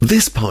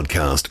This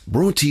podcast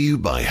brought to you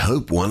by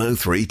Hope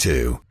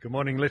 1032. Good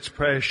morning. Let's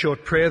pray a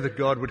short prayer that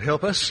God would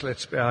help us.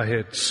 Let's bow our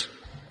heads.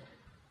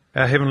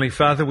 Our Heavenly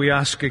Father, we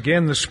ask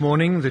again this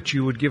morning that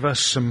you would give us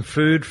some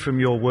food from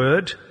your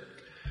word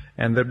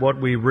and that what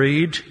we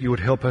read you would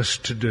help us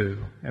to do.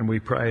 And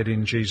we pray it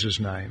in Jesus'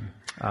 name.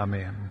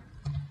 Amen.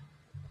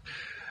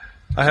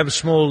 I have a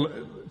small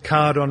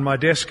card on my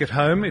desk at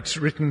home. It's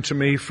written to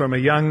me from a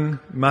young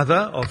mother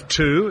of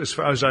two. As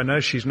far as I know,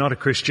 she's not a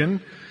Christian.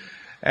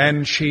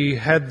 And she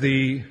had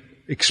the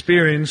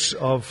experience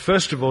of,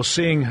 first of all,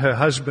 seeing her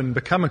husband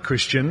become a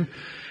Christian,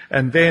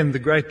 and then the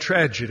great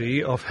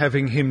tragedy of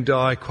having him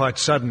die quite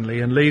suddenly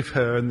and leave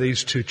her and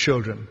these two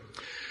children.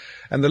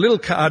 And the little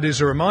card is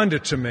a reminder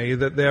to me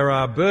that there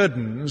are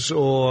burdens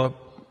or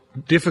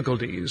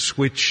difficulties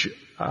which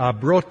are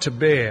brought to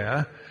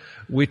bear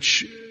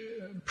which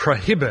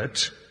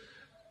prohibit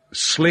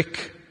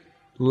slick,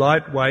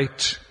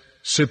 lightweight,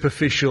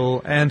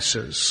 superficial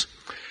answers.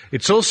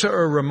 It's also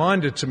a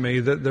reminder to me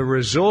that the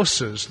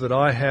resources that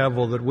I have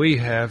or that we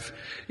have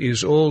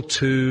is all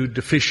too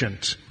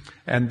deficient,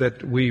 and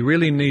that we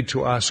really need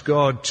to ask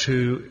God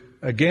to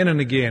again and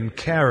again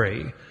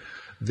carry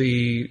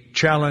the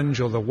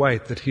challenge or the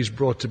weight that He's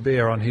brought to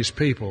bear on His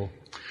people.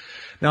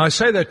 Now I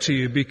say that to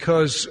you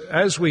because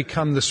as we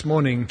come this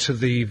morning to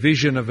the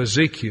vision of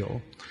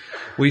Ezekiel,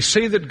 we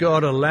see that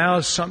God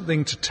allows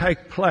something to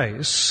take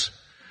place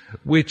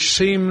which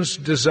seems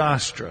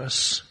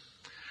disastrous.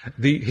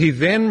 He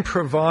then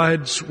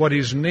provides what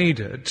is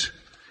needed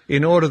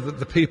in order that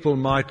the people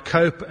might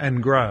cope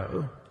and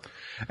grow.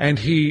 And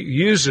He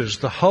uses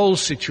the whole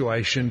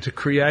situation to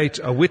create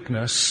a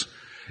witness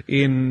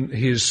in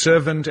His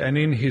servant and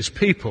in His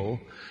people,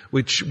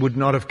 which would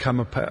not have come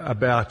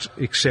about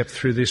except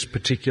through this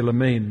particular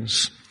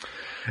means.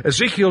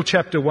 Ezekiel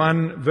chapter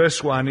 1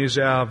 verse 1 is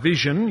our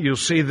vision. You'll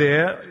see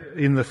there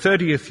in the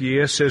 30th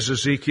year, says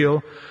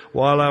Ezekiel,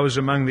 while I was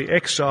among the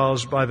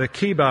exiles by the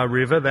Kibar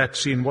River,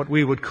 that's in what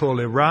we would call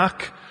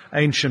Iraq,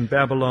 ancient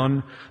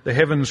Babylon, the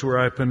heavens were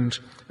opened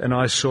and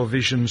I saw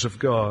visions of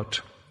God.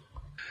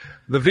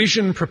 The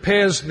vision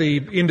prepares the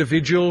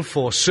individual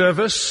for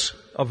service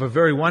of a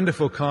very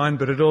wonderful kind,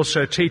 but it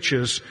also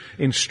teaches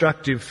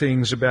instructive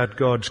things about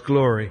God's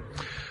glory.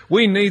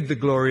 We need the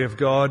glory of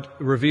God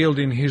revealed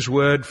in His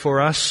Word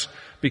for us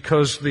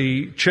because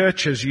the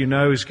church, as you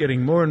know, is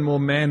getting more and more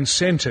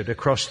man-centered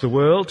across the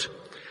world.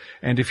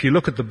 And if you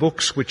look at the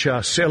books which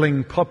are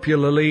selling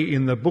popularly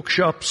in the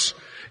bookshops,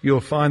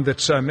 you'll find that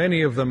so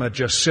many of them are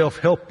just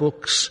self-help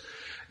books.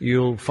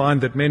 You'll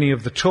find that many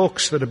of the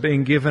talks that are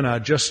being given are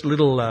just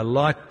little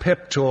light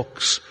pep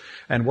talks.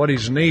 And what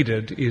is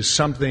needed is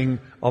something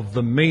of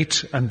the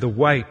meat and the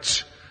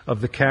weight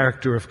of the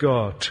character of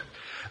God.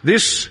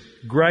 This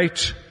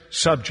great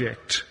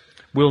subject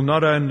will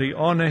not only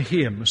honour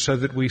Him so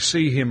that we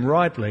see Him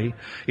rightly,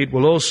 it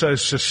will also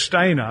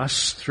sustain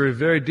us through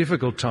very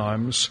difficult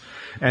times,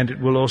 and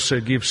it will also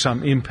give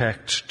some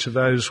impact to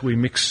those we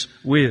mix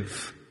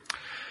with.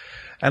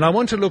 And I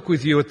want to look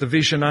with you at the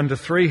vision under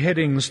three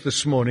headings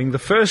this morning. The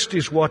first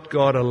is what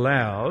God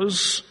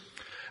allows,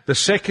 the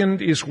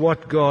second is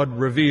what God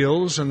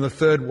reveals, and the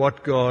third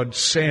what God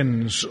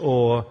sends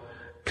or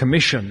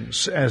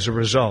commissions as a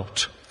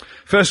result.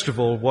 First of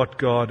all, what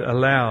God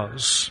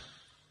allows.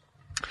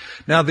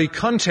 Now, the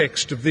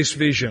context of this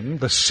vision,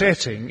 the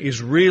setting,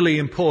 is really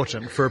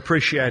important for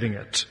appreciating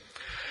it.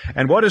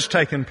 And what has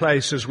taken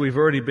place, as we've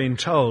already been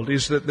told,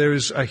 is that there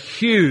is a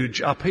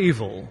huge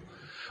upheaval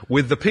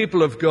with the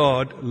people of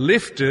God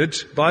lifted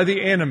by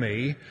the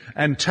enemy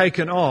and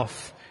taken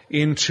off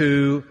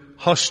into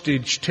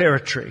hostage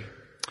territory.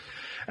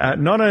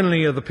 Not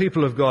only are the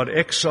people of God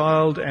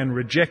exiled and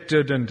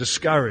rejected and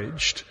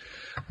discouraged,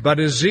 but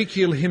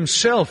Ezekiel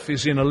himself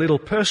is in a little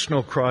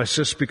personal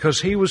crisis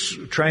because he was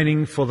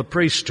training for the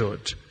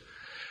priesthood.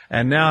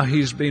 And now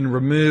he's been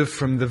removed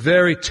from the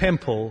very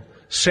temple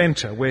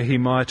centre where he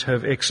might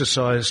have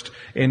exercised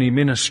any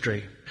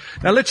ministry.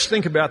 Now let's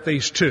think about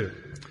these two.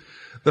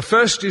 The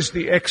first is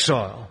the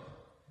exile.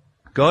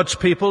 God's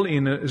people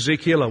in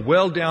Ezekiel are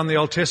well down the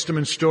Old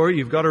Testament story.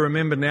 You've got to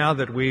remember now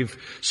that we've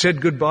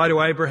said goodbye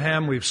to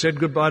Abraham, we've said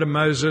goodbye to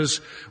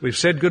Moses, we've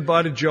said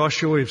goodbye to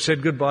Joshua, we've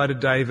said goodbye to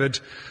David.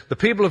 The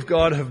people of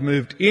God have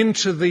moved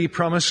into the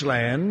promised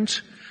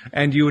land,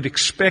 and you would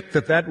expect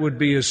that that would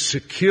be as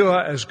secure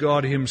as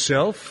God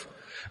Himself.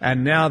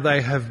 And now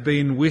they have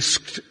been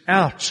whisked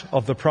out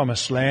of the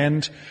promised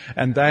land,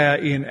 and they are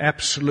in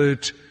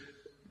absolute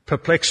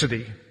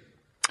perplexity.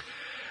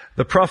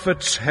 The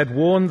prophets had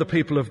warned the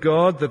people of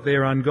God that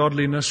their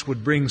ungodliness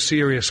would bring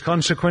serious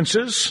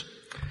consequences,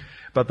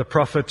 but the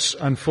prophets,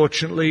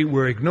 unfortunately,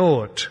 were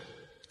ignored.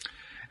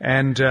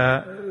 And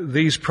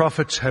these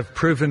prophets have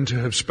proven to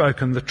have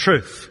spoken the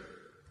truth.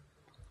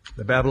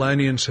 The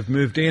Babylonians have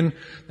moved in,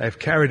 they've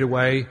carried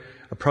away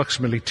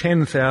approximately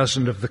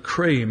 10,000 of the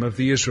cream of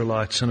the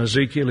Israelites, and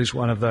Ezekiel is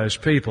one of those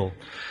people.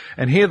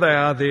 And here they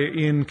are, they're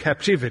in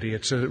captivity.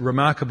 It's a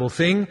remarkable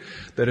thing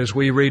that as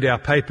we read our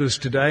papers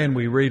today and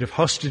we read of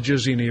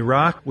hostages in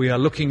Iraq, we are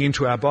looking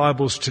into our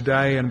Bibles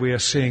today and we are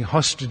seeing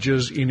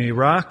hostages in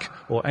Iraq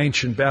or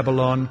ancient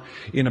Babylon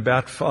in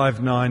about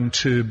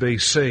 592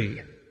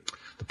 BC.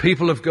 The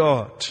people of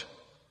God,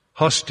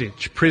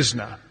 hostage,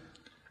 prisoner,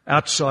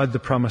 outside the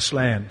promised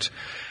land.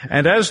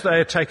 And as they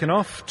are taken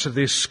off to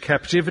this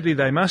captivity,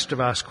 they must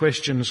have asked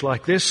questions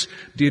like this: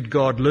 did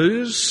God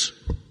lose?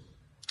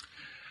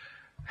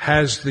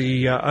 Has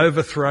the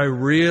overthrow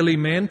really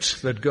meant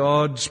that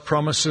God's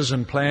promises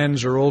and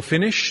plans are all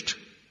finished?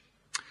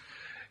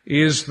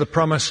 Is the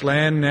promised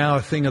land now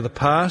a thing of the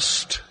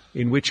past,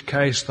 in which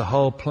case the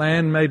whole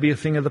plan may be a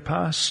thing of the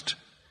past?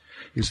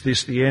 Is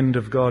this the end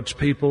of God's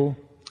people?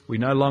 We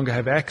no longer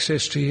have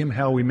access to Him.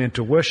 How are we meant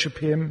to worship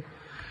Him?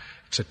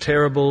 It's a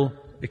terrible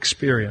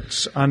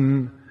experience,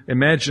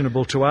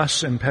 unimaginable to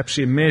us and perhaps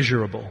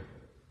immeasurable.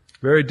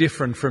 Very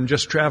different from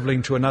just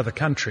travelling to another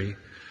country.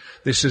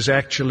 This is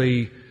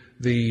actually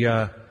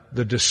the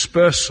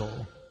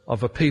dispersal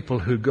of a people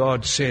who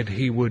God said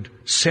He would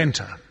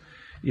centre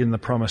in the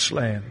promised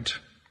land.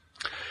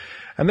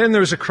 And then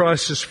there is a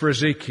crisis for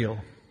Ezekiel.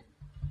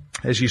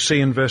 As you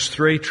see in verse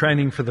 3,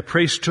 training for the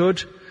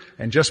priesthood,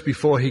 and just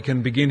before he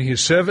can begin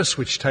his service,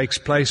 which takes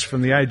place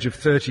from the age of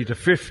 30 to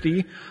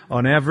 50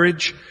 on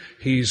average,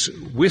 he's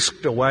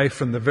whisked away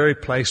from the very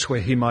place where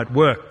he might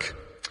work.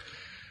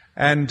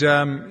 And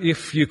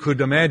if you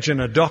could imagine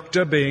a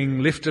doctor being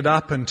lifted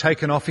up and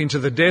taken off into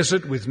the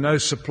desert with no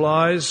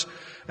supplies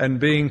and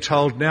being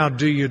told, now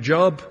do your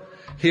job,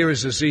 here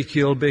is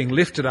Ezekiel being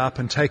lifted up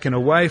and taken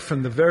away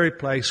from the very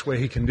place where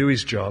he can do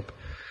his job.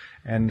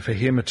 And for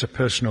him it's a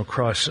personal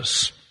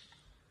crisis.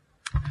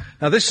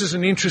 Now this is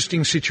an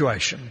interesting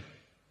situation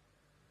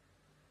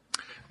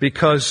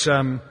because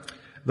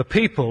the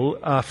people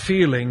are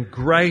feeling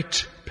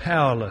great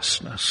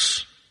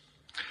powerlessness.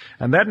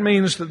 And that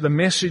means that the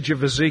message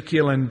of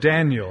Ezekiel and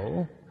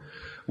Daniel,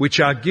 which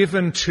are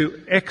given to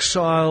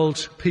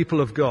exiled people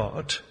of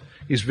God,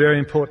 is very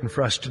important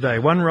for us today.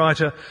 One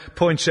writer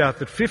points out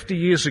that 50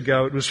 years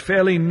ago it was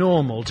fairly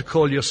normal to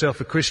call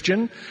yourself a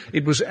Christian.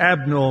 It was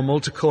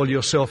abnormal to call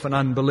yourself an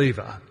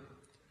unbeliever.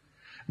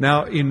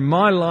 Now, in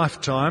my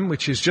lifetime,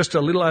 which is just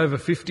a little over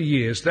 50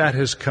 years, that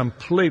has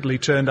completely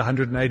turned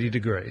 180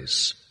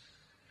 degrees.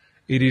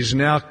 It is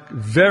now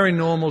very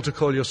normal to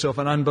call yourself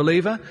an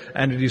unbeliever,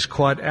 and it is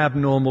quite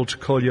abnormal to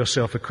call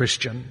yourself a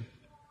Christian.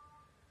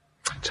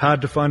 It's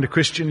hard to find a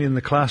Christian in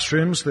the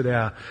classrooms that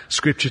our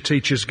scripture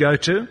teachers go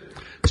to.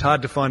 It's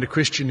hard to find a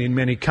Christian in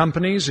many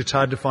companies. It's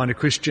hard to find a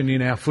Christian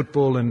in our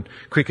football and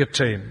cricket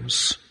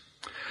teams.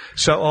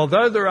 So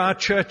although there are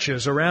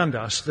churches around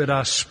us that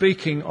are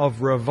speaking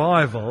of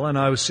revival, and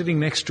I was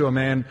sitting next to a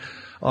man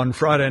on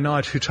Friday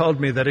night who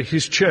told me that at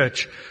his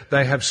church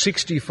they have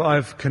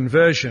 65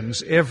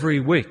 conversions every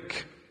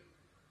week.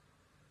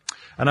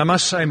 And I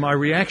must say my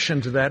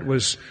reaction to that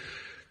was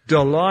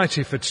delight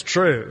if it's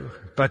true,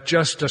 but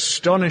just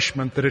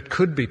astonishment that it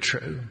could be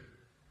true.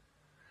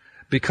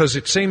 Because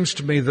it seems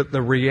to me that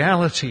the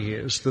reality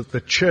is that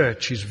the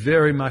church is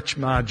very much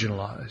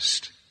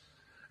marginalised.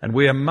 And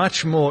we are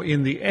much more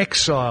in the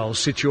exile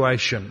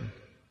situation.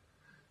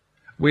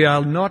 We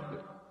are not,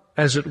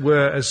 as it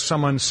were, as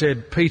someone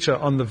said, Peter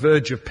on the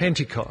verge of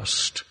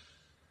Pentecost.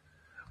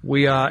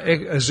 We are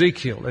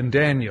Ezekiel and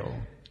Daniel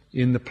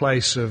in the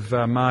place of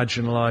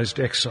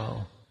marginalised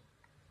exile.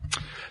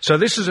 So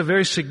this is a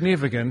very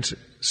significant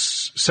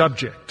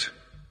subject.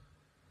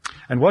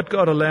 And what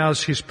God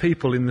allows His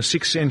people in the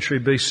 6th century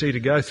BC to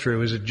go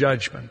through is a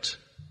judgment.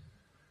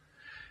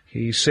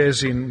 He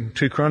says in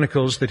 2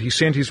 Chronicles that He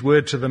sent His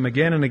word to them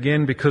again and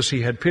again because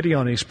He had pity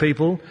on His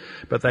people,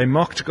 but they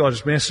mocked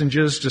God's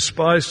messengers,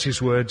 despised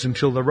His words,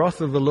 until the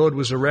wrath of the Lord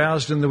was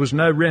aroused and there was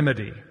no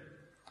remedy.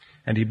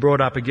 And He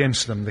brought up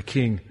against them the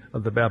king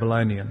of the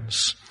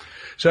Babylonians.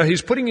 So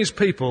He's putting His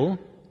people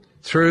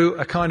through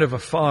a kind of a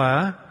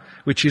fire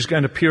which is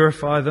going to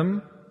purify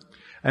them.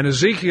 And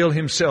Ezekiel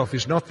himself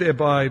is not there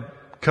by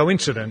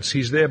coincidence,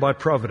 he's there by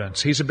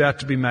providence. He's about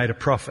to be made a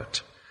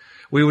prophet.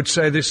 We would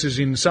say this is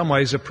in some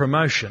ways a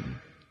promotion.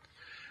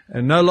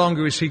 And no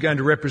longer is he going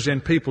to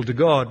represent people to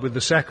God with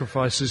the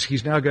sacrifices,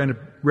 he's now going to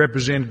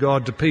represent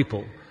God to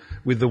people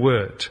with the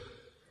word.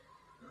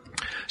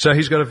 So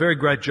he's got a very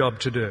great job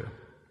to do.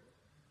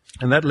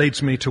 And that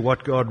leads me to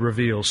what God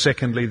reveals,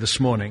 secondly, this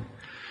morning.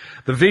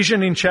 The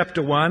vision in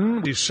chapter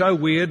 1 is so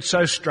weird,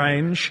 so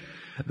strange,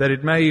 that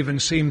it may even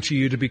seem to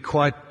you to be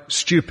quite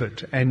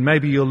stupid, and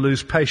maybe you'll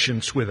lose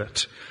patience with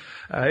it.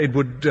 It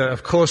would,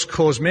 of course,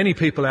 cause many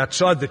people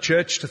outside the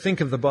church to think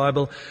of the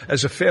Bible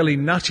as a fairly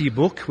nutty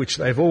book, which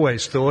they've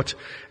always thought,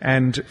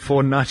 and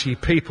for nutty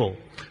people.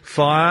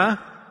 Fire,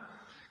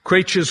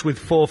 creatures with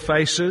 4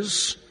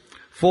 faces,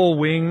 4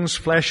 wings,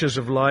 flashes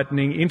of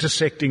lightning,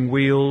 intersecting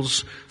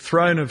wheels,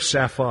 throne of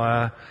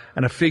sapphire,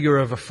 and a figure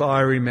of a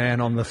fiery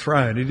man on the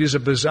throne. It is a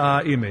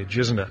bizarre image,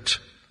 isn't it?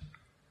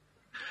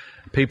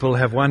 People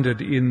have wondered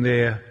in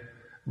their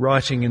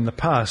writing in the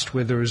past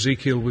whether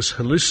Ezekiel was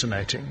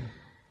hallucinating.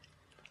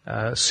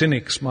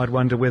 Cynics might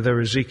wonder whether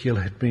Ezekiel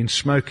had been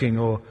smoking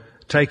or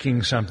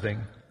taking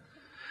something.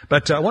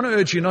 But I want to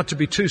urge you not to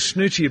be too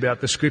snooty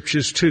about the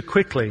Scriptures too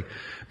quickly,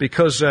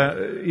 because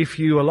if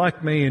you are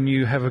like me and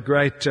you have a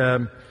great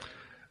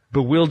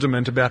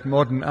bewilderment about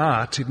modern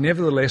art, it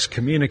nevertheless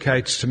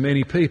communicates to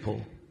many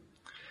people.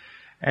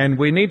 And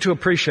we need to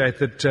appreciate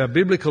that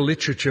biblical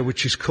literature,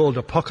 which is called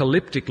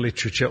apocalyptic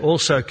literature,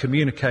 also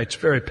communicates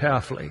very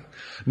powerfully.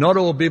 Not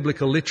all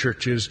biblical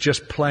literature is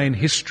just plain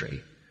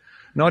history.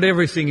 Not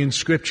everything in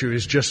Scripture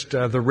is just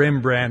the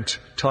Rembrandt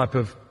type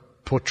of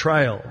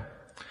portrayal.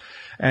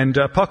 And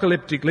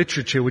apocalyptic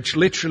literature, which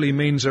literally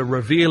means a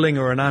revealing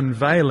or an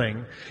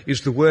unveiling,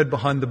 is the word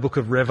behind the book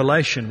of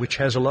Revelation, which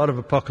has a lot of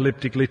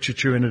apocalyptic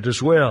literature in it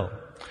as well.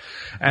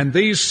 And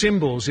these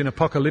symbols in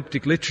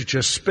apocalyptic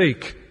literature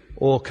speak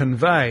or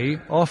convey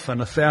often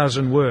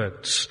 1,000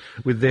 words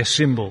with their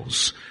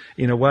symbols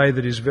in a way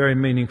that is very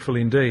meaningful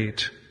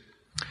indeed.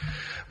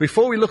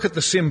 Before we look at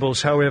the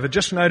symbols, however,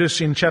 just notice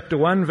in chapter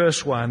 1,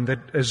 verse 1, that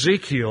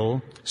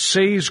Ezekiel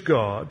sees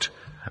God,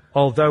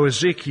 although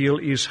Ezekiel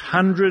is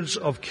hundreds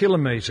of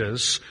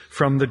kilometres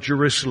from the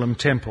Jerusalem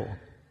temple.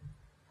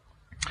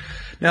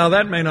 Now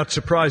that may not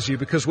surprise you,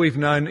 because we've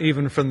known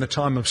even from the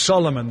time of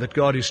Solomon that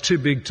God is too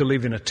big to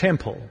live in a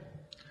temple.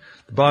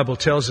 The Bible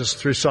tells us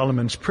through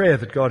Solomon's prayer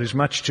that God is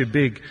much too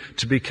big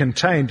to be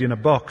contained in a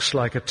box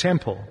like a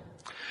temple.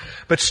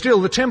 But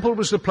still, the temple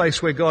was the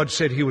place where God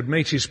said he would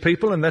meet his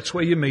people, and that's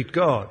where you meet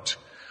God.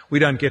 We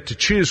don't get to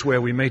choose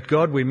where we meet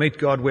God. We meet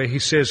God where he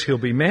says he'll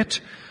be met,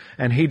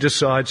 and he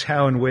decides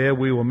how and where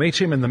we will meet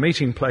him, and the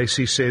meeting place,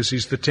 he says,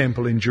 is the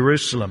temple in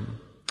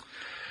Jerusalem.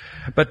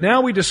 But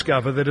now we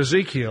discover that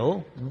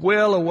Ezekiel,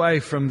 well away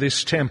from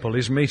this temple,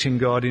 is meeting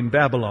God in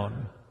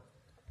Babylon.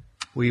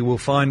 We will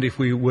find, if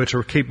we were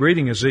to keep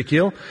reading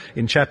Ezekiel,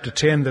 in chapter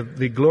 10, that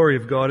the glory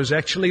of God has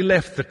actually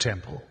left the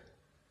temple.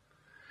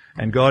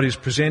 And God is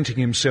presenting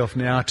himself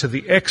now to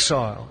the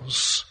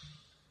exiles.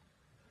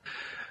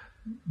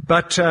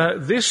 But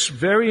this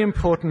very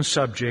important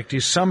subject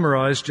is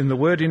summarized in the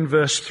word in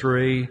verse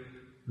 3,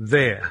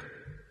 there.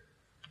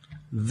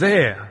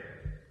 There.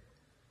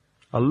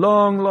 A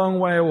long, long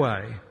way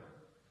away,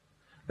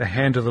 the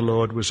hand of the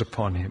Lord was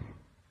upon him.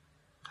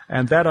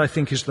 And that, I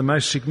think, is the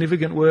most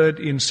significant word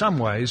in some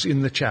ways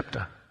in the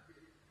chapter.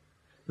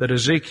 That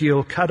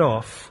Ezekiel, cut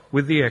off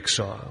with the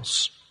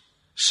exiles,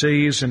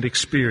 sees and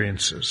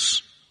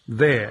experiences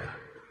there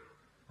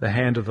the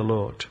hand of the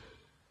Lord.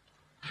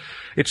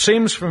 It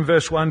seems from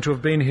verse 1 to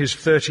have been his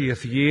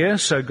 30th year,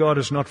 so God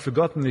has not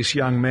forgotten this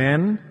young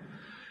man.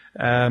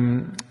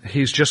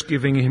 He's just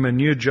giving him a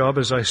new job,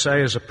 as I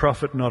say, as a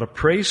prophet, not a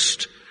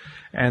priest.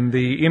 And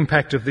the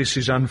impact of this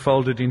is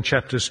unfolded in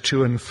chapters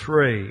 2 and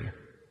 3.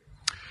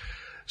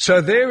 So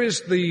there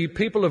is the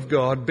people of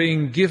God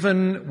being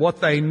given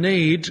what they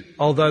need,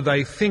 although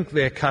they think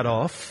they're cut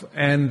off,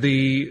 and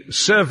the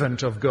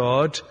servant of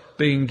God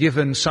being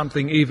given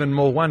something even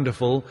more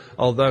wonderful,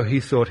 although he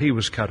thought he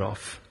was cut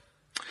off.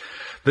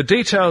 The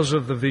details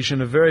of the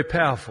vision are very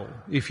powerful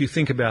if you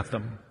think about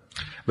them.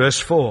 Verse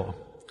 4,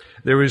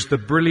 there is the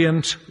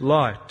brilliant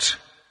light,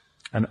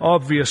 an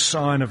obvious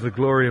sign of the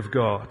glory of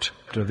God.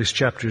 So this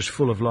chapter is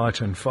full of light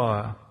and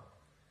fire.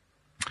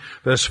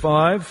 Verse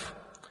 5,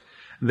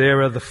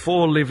 there are the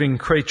 4 living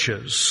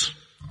creatures.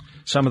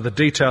 Some of the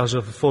details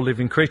of the 4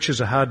 living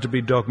creatures are hard to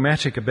be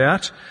dogmatic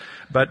about,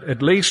 but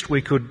at least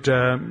we could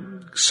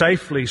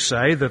safely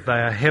say that they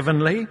are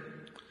heavenly.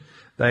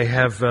 They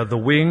have the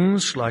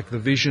wings, like the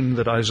vision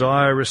that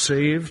Isaiah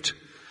received,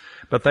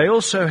 but they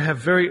also have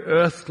very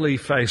earthly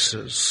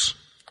faces.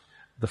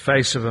 The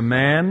face of a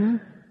man,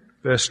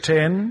 verse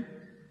 10,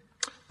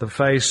 the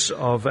face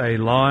of a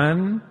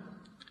lion,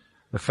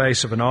 the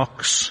face of an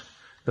ox,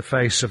 the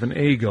face of an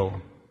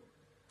eagle.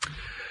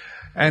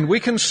 And we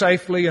can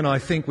safely, and I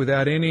think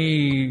without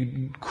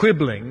any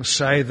quibbling,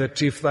 say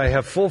that if they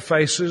have 4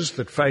 faces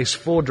that face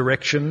 4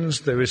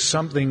 directions, there is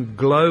something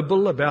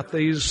global about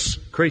these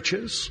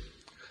creatures.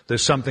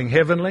 There's something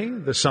heavenly,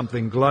 there's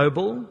something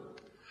global.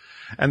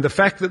 And the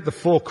fact that the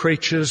 4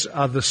 creatures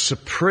are the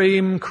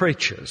supreme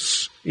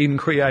creatures in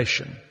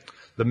creation,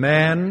 the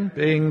man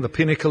being the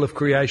pinnacle of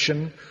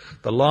creation,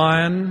 the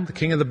lion, the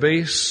king of the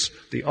beasts,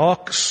 the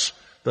ox,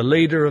 the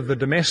leader of the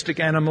domestic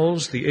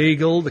animals, the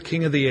eagle, the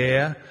king of the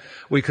air,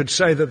 we could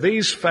say that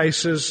these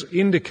faces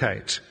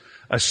indicate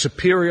a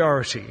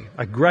superiority,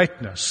 a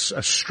greatness,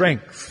 a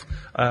strength,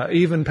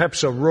 even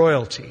perhaps a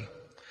royalty.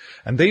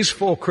 And these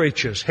 4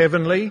 creatures,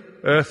 heavenly,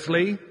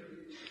 earthly,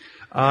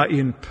 are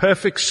in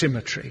perfect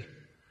symmetry,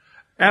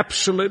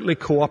 absolutely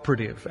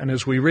cooperative. And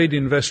as we read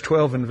in verse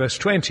 12 and verse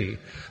 20,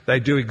 they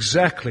do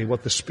exactly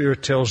what the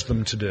Spirit tells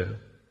them to do.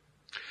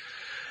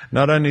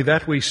 Not only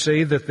that, we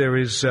see that there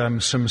is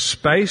some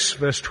space,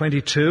 verse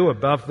 22,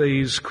 above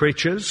these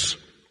creatures.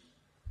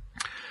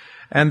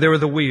 And there are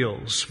the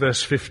wheels,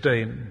 verse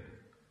 15.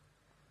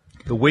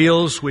 The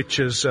wheels, which,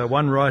 as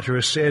one writer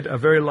has said, are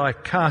very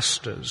like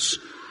casters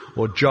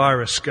or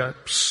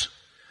gyroscopes.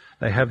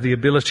 They have the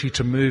ability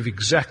to move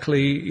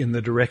exactly in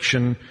the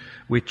direction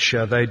which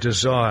they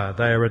desire.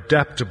 They are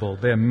adaptable.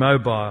 They're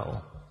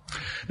mobile.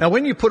 Now,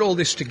 when you put all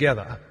this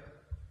together,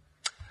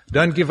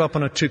 don't give up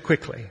on it too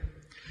quickly.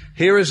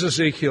 Here is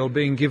Ezekiel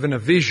being given a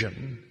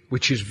vision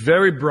which is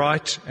very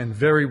bright and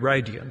very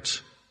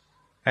radiant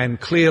and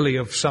clearly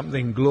of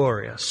something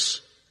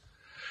glorious.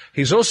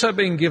 He's also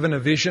been given a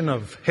vision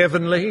of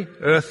heavenly,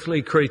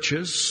 earthly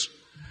creatures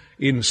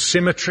in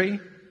symmetry,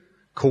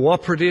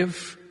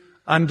 cooperative,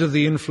 under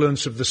the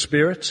influence of the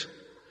Spirit.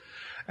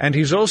 And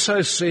he's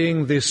also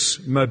seeing this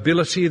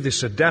mobility,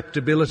 this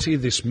adaptability,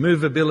 this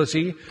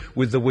movability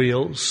with the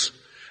wheels.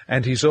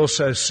 And he's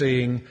also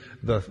seeing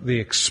the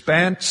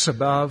expanse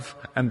above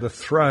and the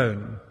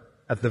throne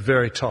at the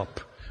very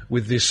top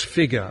with this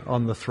figure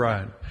on the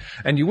throne.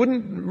 And you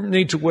wouldn't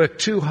need to work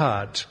too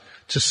hard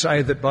to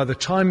say that by the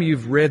time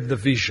you've read the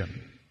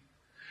vision,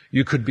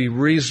 you could be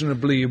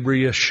reasonably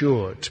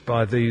reassured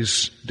by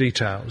these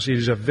details. It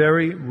is a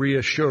very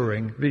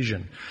reassuring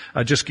vision.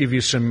 I'll just give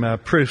you some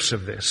proofs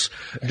of this.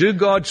 Do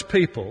God's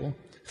people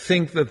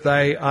think that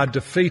they are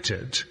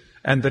defeated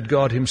and that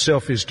God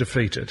himself is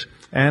defeated?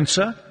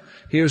 Answer,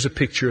 here's a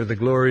picture of the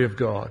glory of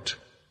God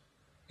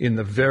in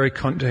the very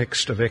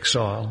context of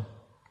exile.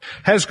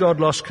 Has God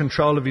lost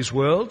control of his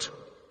world?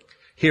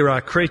 Here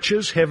are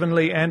creatures,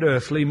 heavenly and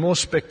earthly, more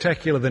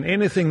spectacular than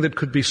anything that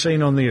could be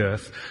seen on the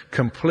earth,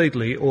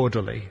 completely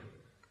orderly.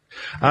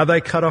 Are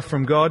they cut off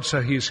from God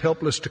so he is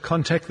helpless to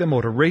contact them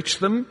or to reach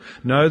them?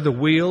 No, the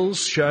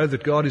wheels show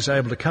that God is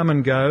able to come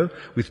and go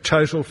with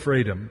total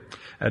freedom.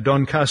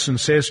 Don Carson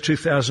says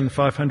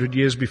 2,500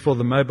 years before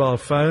the mobile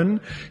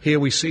phone,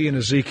 here we see in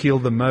Ezekiel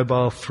the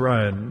mobile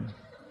throne.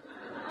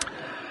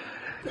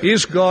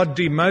 Is God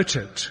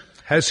demoted?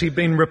 Has he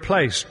been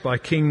replaced by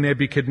King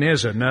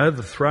Nebuchadnezzar? No,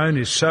 the throne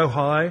is so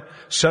high,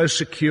 so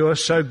secure,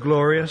 so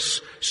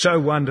glorious, so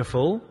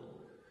wonderful,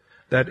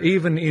 that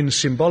even in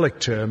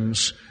symbolic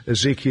terms,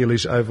 Ezekiel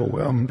is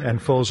overwhelmed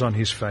and falls on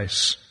his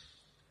face.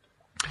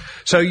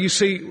 So you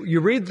see,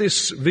 you read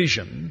this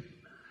vision,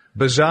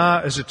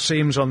 bizarre as it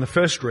seems on the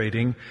first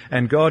reading,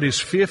 and God is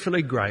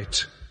fearfully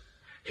great.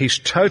 He's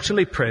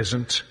totally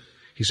present,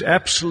 he's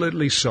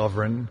absolutely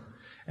sovereign,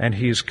 and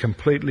he is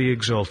completely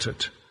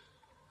exalted.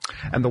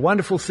 And the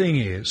wonderful thing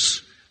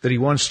is that he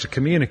wants to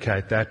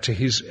communicate that to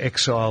his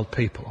exiled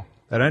people.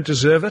 They don't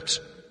deserve it.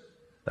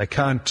 They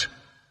can't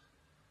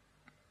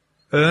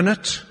earn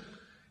it.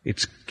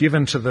 It's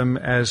given to them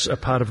as a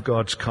part of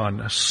God's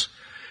kindness.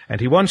 And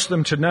he wants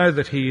them to know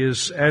that he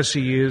is as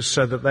he is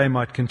so that they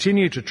might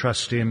continue to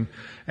trust him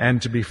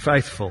and to be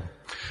faithful.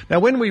 Now,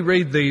 when we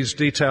read these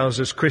details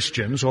as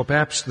Christians, or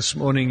perhaps this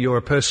morning you're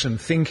a person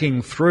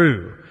thinking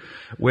through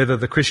whether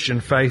the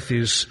Christian faith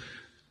is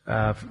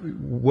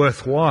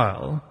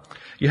worthwhile,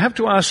 you have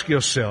to ask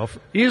yourself,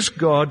 is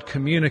God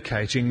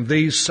communicating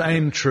these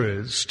same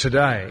truths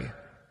today?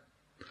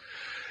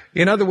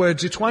 In other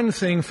words, it's one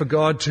thing for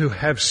God to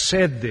have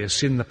said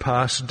this in the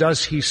past.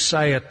 Does he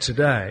say it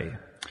today?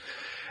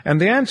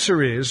 And the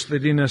answer is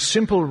that in a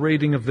simple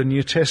reading of the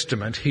New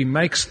Testament, he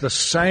makes the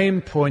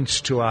same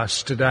points to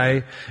us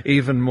today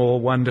even more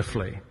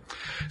wonderfully.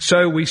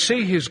 So we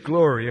see his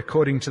glory,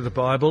 according to the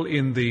Bible,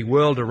 in the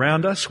world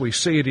around us. We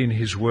see it in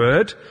his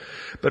word.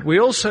 But we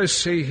also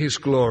see his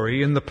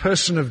glory in the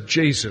person of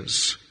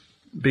Jesus,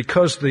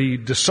 because the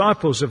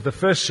disciples of the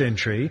first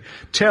century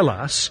tell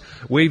us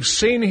we've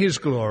seen his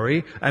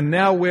glory and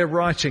now we're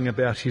writing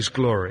about his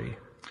glory.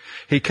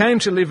 He came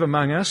to live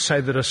among us,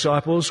 say the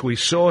disciples. We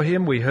saw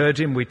him, we heard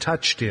him, we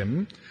touched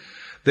him.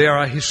 There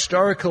are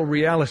historical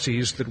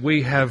realities that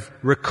we have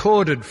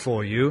recorded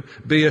for you.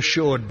 Be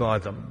assured by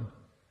them.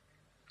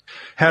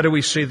 How do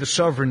we see the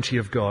sovereignty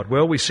of God?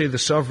 Well, we see the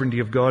sovereignty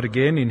of God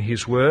again in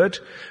his word.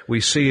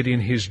 We see it in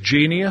his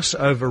genius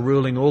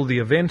overruling all the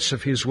events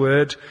of his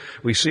word.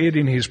 We see it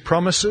in his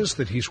promises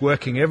that he's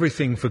working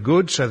everything for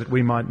good so that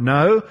we might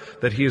know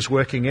that he is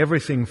working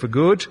everything for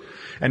good.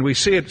 And we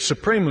see it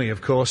supremely,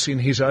 of course, in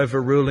his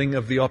overruling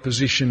of the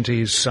opposition to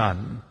his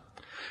Son.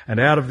 And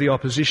out of the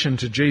opposition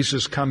to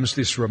Jesus comes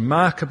this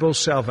remarkable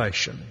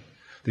salvation,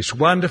 this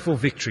wonderful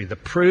victory, the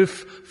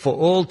proof for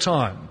all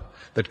time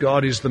that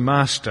God is the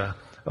master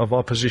of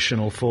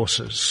oppositional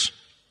forces.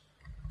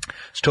 I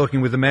was talking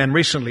with a man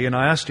recently and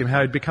I asked him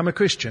how he'd become a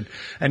Christian.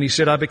 And he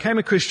said, I became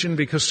a Christian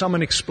because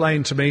someone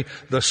explained to me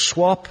the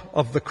swap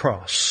of the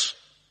cross.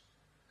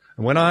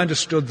 And when I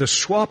understood the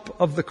swap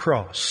of the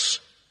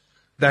cross,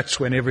 that's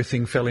when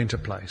everything fell into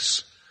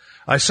place.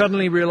 I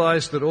suddenly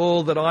realized that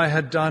all that I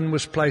had done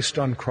was placed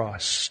on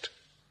Christ,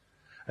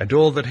 and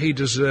all that he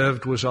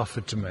deserved was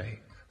offered to me.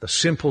 The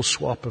simple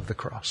swap of the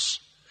cross.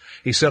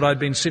 He said, I'd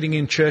been sitting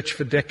in church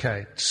for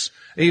decades,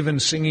 even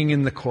singing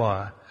in the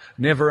choir,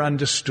 never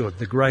understood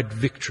the great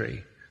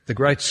victory, the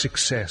great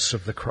success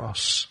of the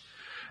cross.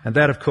 And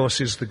that, of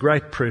course, is the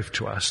great proof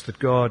to us that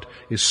God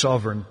is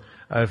sovereign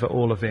over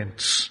all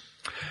events.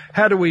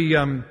 How do we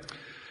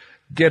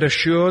get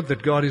assured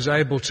that God is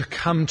able to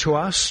come to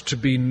us, to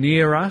be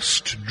near us,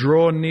 to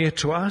draw near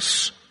to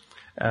us?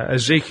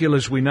 Ezekiel,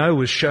 as we know,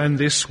 was shown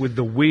this with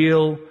the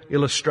wheel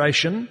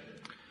illustration.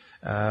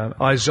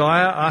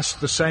 Isaiah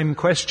asked the same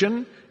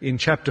question in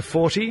chapter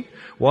 40.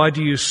 Why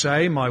do you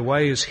say, my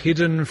way is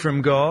hidden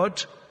from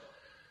God?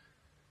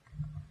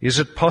 Is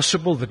it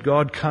possible that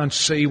God can't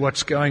see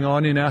what's going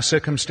on in our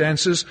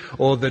circumstances,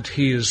 or that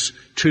he is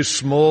too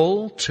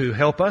small to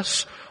help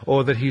us,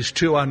 or that he's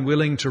too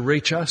unwilling to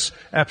reach us?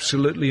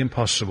 Absolutely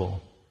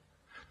impossible.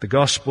 The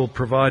gospel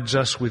provides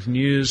us with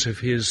news of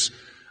his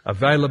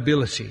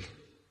availability,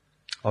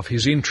 of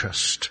his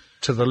interest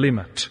to the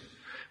limit,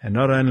 and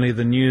not only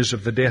the news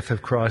of the death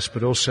of Christ,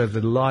 but also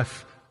the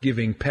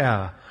life-giving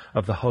power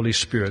of the Holy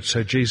Spirit.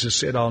 So Jesus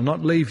said, I'll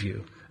not leave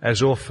you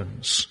as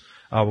orphans.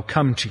 I will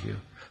come to you.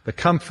 The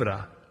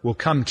Comforter will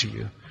come to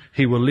you.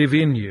 He will live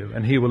in you,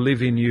 and he will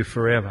live in you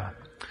forever.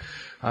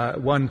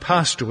 One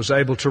pastor was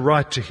able to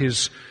write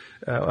to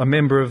a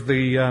member of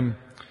the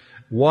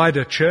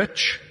wider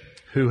church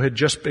who had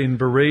just been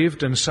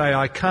bereaved and say,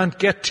 I can't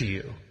get to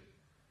you.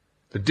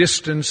 The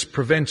distance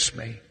prevents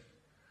me.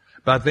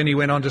 But then he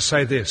went on to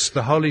say this,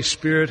 the Holy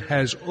Spirit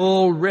has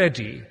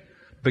already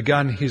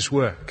begun his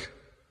work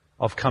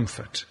of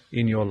comfort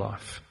in your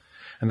life.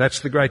 And that's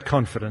the great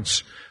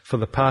confidence for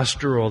the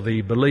pastor or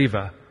the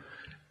believer,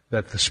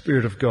 that the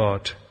Spirit of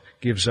God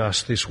gives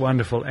us this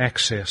wonderful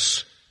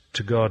access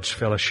to God's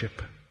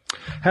fellowship.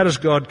 How does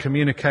God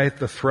communicate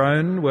the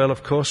throne? Well,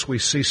 of course, we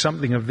see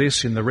something of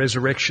this in the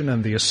resurrection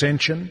and the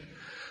ascension,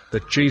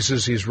 that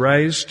Jesus is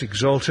raised,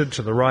 exalted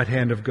to the right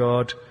hand of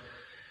God,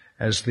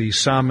 as the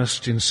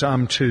psalmist in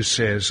Psalm 2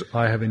 says,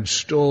 I have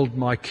installed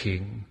my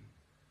king.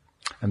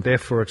 And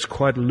therefore it's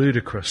quite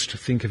ludicrous to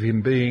think of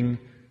him being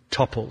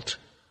toppled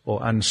or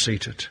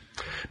unseated.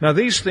 Now,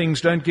 these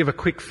things don't give a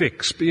quick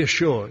fix, be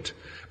assured,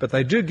 but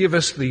they do give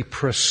us the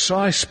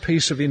precise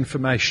piece of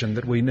information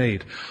that we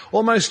need.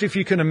 Almost, if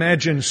you can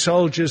imagine,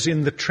 soldiers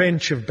in the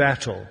trench of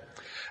battle,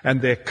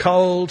 and they're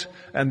cold,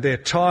 and they're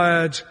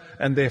tired,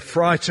 and they're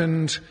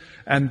frightened,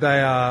 and they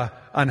are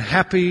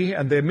unhappy,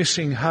 and they're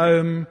missing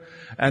home,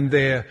 and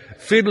they're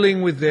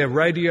fiddling with their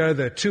radio,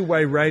 their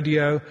two-way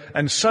radio,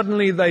 and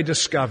suddenly they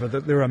discover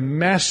that there are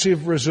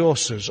massive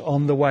resources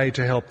on the way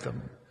to help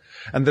them,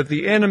 and that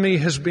the enemy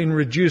has been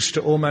reduced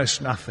to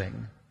almost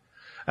nothing.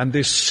 And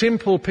this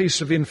simple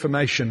piece of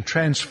information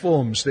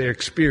transforms their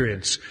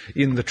experience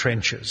in the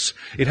trenches.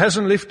 It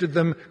hasn't lifted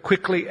them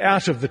quickly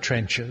out of the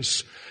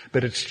trenches,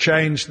 but it's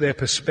changed their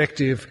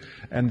perspective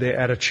and their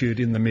attitude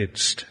in the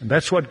midst. And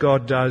that's what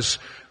God does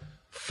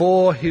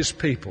for his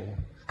people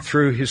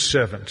through his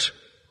servant.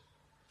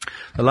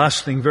 The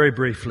last thing, very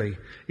briefly,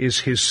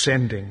 is his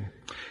sending.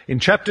 In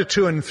chapter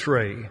 2 and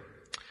 3,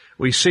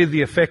 we see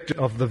the effect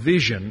of the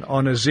vision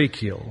on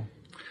Ezekiel,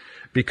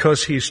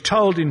 because he's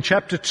told in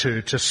chapter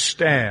 2 to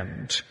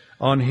stand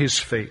on his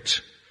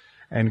feet,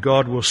 and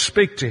God will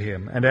speak to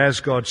him. And as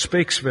God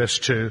speaks, verse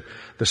 2,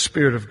 the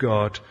Spirit of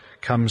God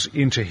comes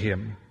into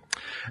him.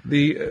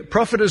 The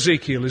prophet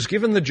Ezekiel is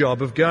given the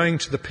job of going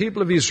to the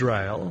people of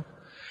Israel.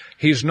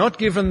 He's not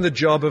given the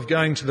job of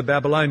going to the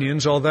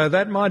Babylonians, although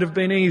that might have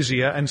been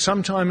easier, and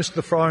sometimes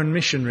the foreign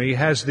missionary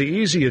has the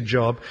easier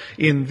job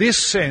in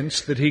this sense,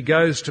 that he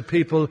goes to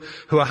people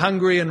who are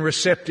hungry and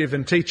receptive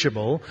and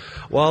teachable,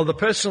 while the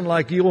person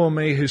like you or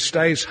me who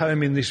stays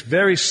home in this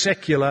very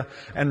secular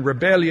and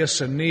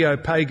rebellious and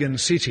neo-pagan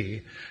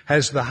city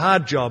has the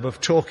hard job of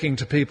talking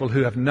to people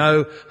who have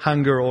no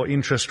hunger or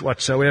interest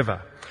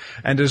whatsoever.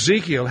 And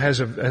Ezekiel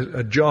has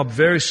a job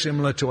very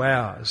similar to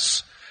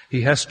ours.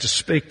 He has to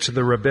speak to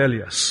the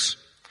rebellious.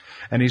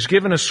 And he's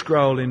given a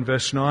scroll in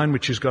verse 9,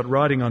 which has got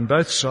writing on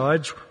both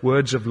sides,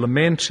 words of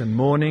lament and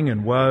mourning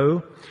and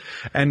woe.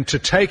 And to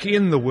take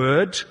in the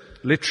word,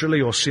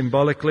 literally or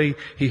symbolically,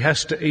 he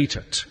has to eat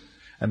it.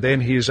 And then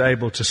he is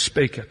able to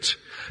speak it.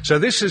 So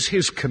this is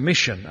his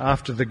commission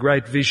after the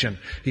great vision.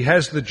 He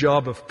has the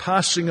job of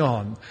passing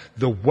on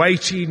the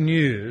weighty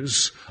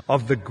news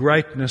of the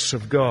greatness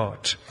of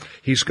God.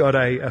 He's got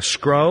a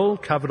scroll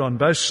covered on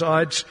both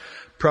sides,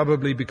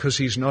 probably because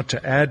he's not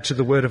to add to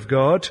the Word of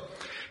God.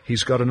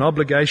 He's got an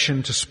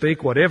obligation to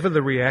speak whatever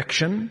the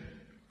reaction.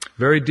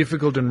 Very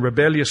difficult and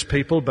rebellious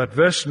people, but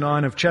verse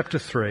 9 of chapter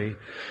 3,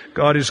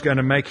 God is going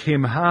to make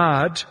him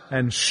hard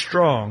and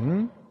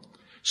strong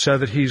so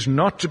that he's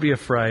not to be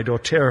afraid or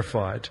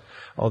terrified,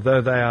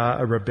 although they are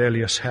a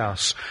rebellious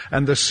house.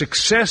 And the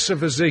success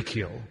of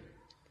Ezekiel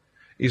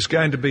is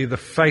going to be the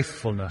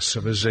faithfulness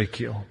of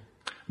Ezekiel,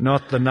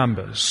 not the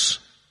numbers.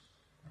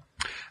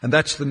 And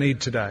that's the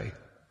need today.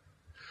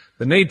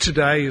 The need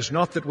today is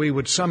not that we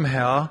would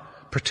somehow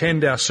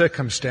pretend our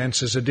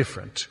circumstances are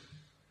different.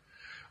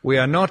 We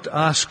are not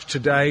asked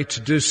today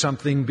to do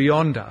something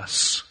beyond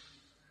us.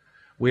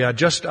 We are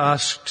just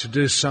asked to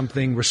do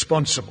something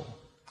responsible,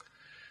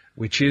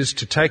 which is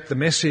to take the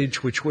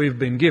message which we've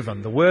been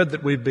given, the word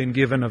that we've been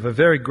given of a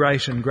very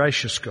great and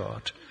gracious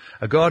God,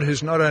 a God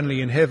who's not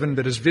only in heaven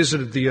but has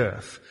visited the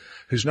earth,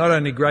 who's not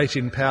only great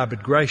in power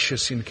but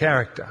gracious in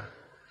character.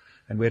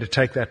 And we're to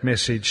take that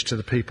message to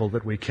the people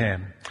that we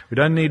can. We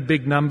don't need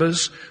big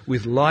numbers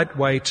with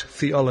lightweight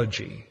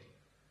theology.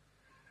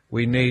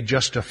 We need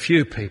just a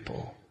few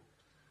people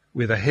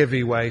with a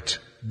heavyweight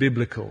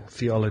biblical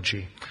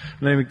theology.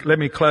 Let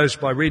me close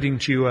by reading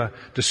to you a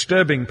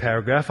disturbing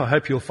paragraph. I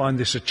hope you'll find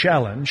this a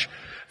challenge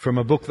from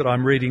a book that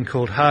I'm reading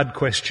called Hard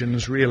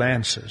Questions, Real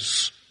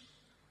Answers.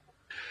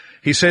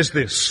 He says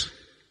this,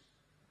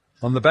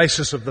 on the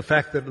basis of the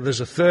fact that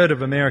there's a third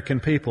of American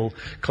people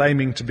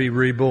claiming to be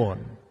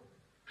reborn.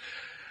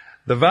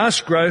 The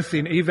vast growth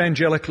in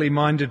evangelically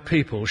minded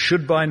people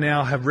should by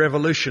now have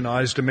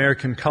revolutionized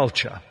American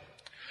culture.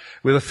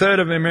 With a third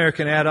of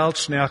American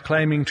adults now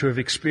claiming to have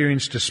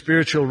experienced a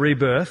spiritual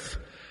rebirth,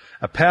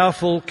 a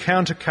powerful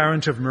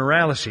countercurrent of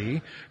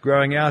morality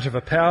growing out of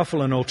a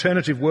powerful and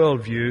alternative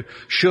worldview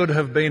should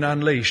have been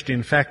unleashed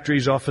in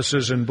factories,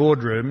 offices and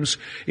boardrooms,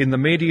 in the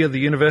media, the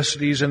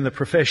universities and the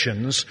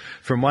professions,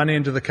 from one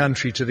end of the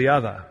country to the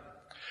other.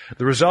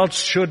 The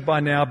results should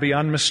by now be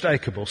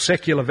unmistakable.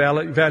 Secular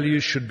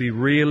values should be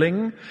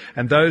reeling,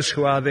 and those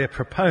who are their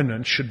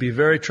proponents should be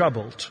very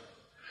troubled.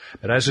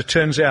 But as it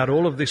turns out,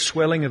 all of this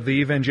swelling of the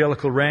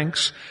evangelical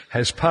ranks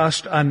has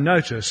passed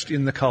unnoticed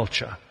in the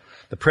culture.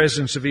 The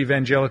presence of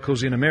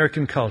evangelicals in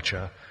American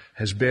culture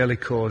has barely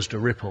caused a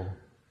ripple.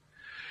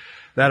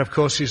 That, of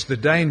course, is the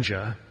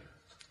danger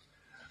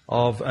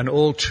of an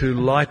all too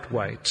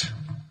lightweight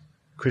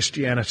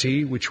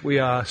Christianity, which we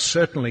are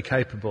certainly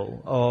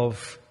capable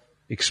of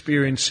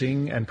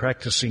experiencing and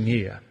practicing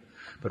here.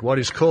 But what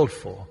is called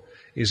for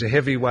is a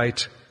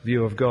heavyweight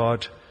view of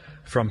God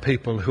from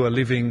people who are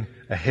living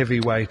a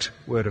heavyweight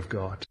Word of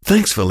God.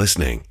 Thanks for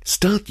listening.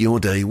 Start your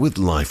day with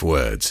Life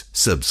Words.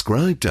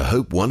 Subscribe to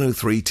Hope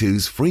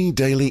 1032's free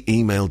daily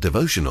email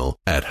devotional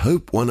at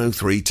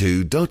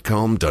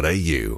hope1032.com.au.